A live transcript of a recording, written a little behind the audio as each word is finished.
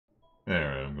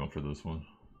Alright, I'm going for this one.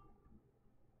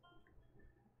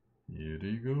 Here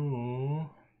you go.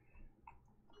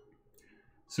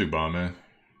 Tsubame.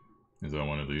 Is that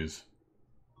one of these?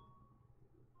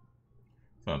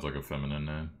 Sounds like a feminine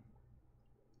name.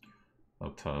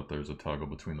 Up top, there's a toggle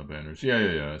between the banners.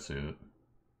 Yeah, I see it.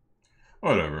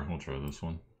 Whatever, we'll try this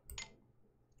one.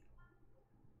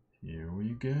 Here we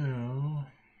go.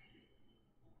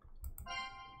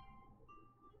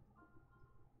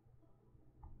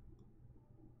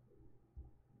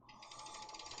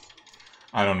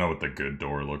 I don't know what the good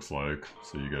door looks like,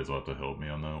 so you guys will have to help me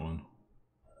on that one.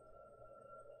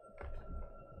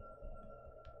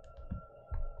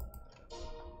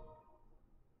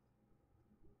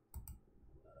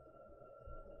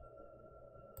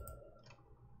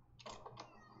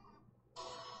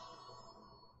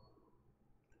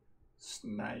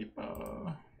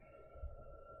 Sniper.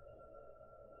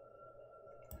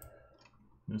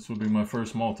 This will be my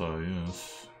first multi,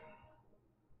 yes.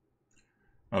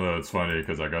 Although it's funny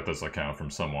because I got this account from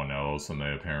someone else and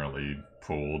they apparently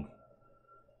pulled.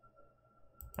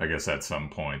 I guess at some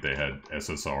point they had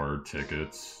SSR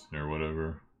tickets or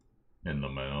whatever in the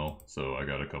mail, so I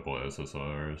got a couple of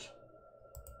SSRs.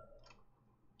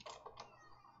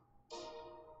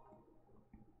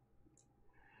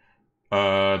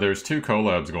 There's 2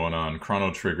 collabs going on.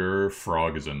 Chrono Trigger,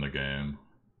 Frog is in the game.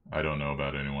 I don't know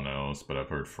about anyone else, but I've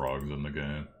heard Frog's in the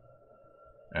game.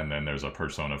 And then there's a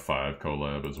Persona 5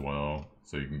 collab as well.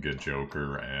 So you can get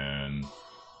Joker and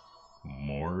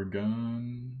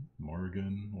Morgan,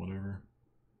 whatever.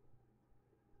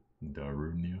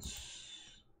 Darunius.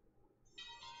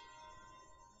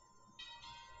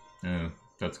 Yeah,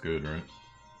 that's good, right?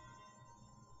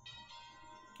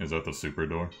 Is that the super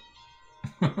door?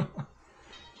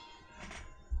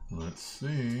 Let's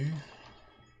see.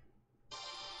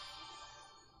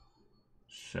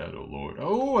 Shadow Lord.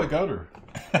 Oh, I got her.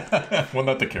 Wasn't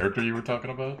that the character you were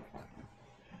talking about?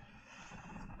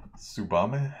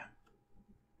 Tsubame?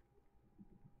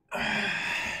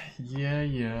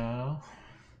 Yeah.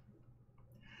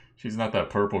 She's not that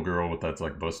purple girl with that's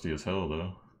like busty as hell,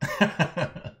 though.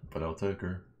 But I'll take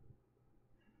her.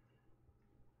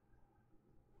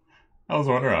 I was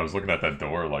wondering, I was looking at that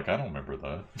door like, I don't remember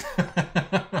that.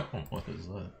 What is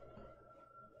that?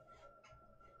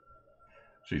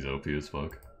 She's OP as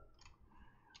fuck.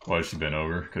 Why has she been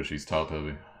over? Because she's top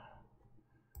heavy.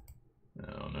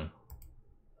 I don't know.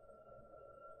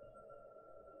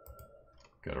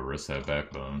 Gotta risk that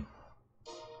backbone.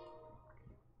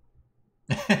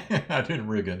 I didn't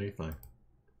rig anything.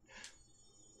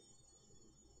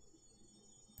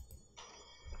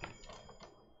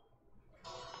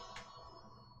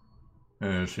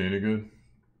 Is she any good?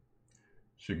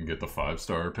 She can get the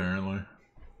 5-star apparently.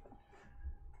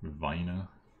 Vina.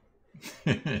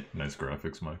 Nice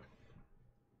graphics, Mike.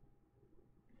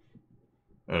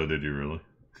 Oh, did you really?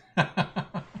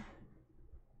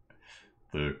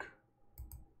 Thick.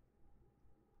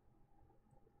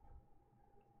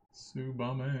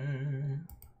 Tsubame.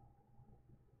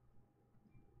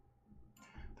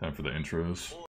 Time for the intros.